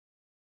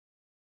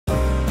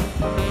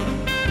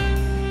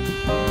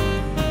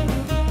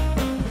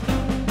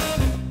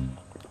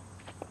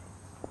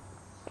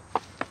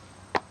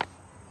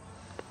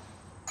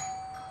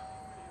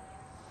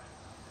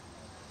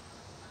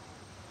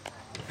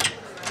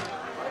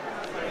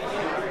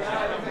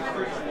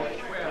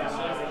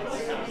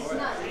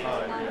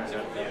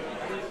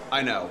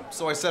I know.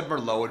 So I said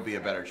Merlot would be a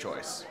better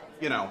choice.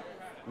 You know,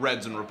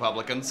 Reds and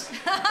Republicans.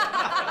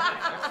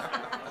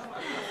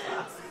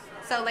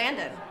 So,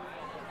 Landon,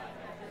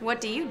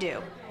 what do you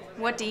do?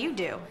 What do you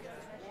do?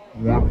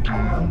 What do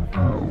you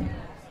do?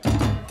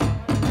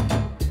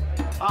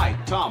 Hi,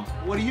 Tom.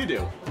 What do you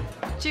do?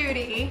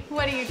 Judy,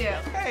 what do you do?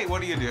 Hey,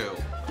 what do you do?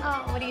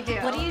 Oh, what do you do?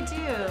 What do you do?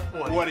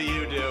 What do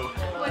you do?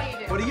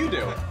 What do you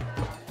do?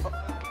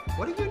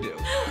 What do you do?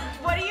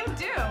 What do you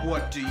do?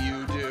 What do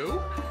you do?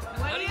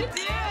 What do you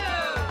do?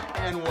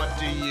 And what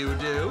do you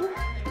do?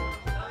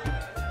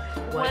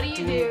 What do you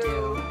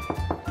do?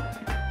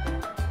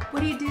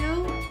 What do you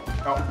do?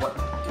 Oh,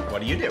 what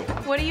do you do?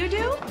 What do you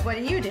do? What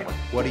do you do?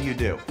 What do you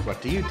do?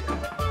 What do you do?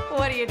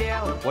 What do you do?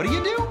 What do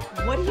you do?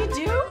 What do you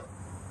do?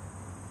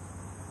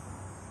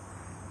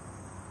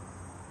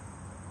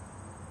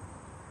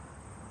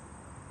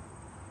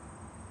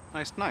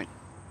 Nice night.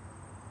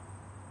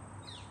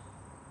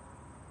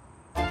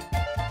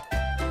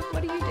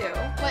 What do you do?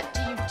 What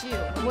do you do?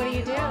 What do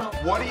you do?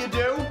 What do you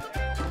do?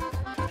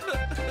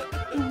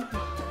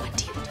 What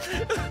do you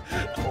do?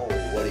 Oh,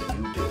 what do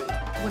you do?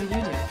 What do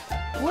you do?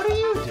 What do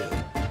you do?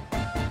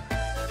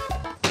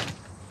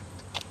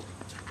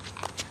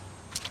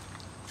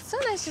 So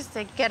nice just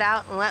to get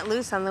out and let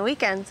loose on the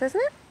weekends,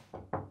 isn't it?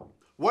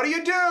 What do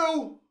you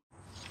do?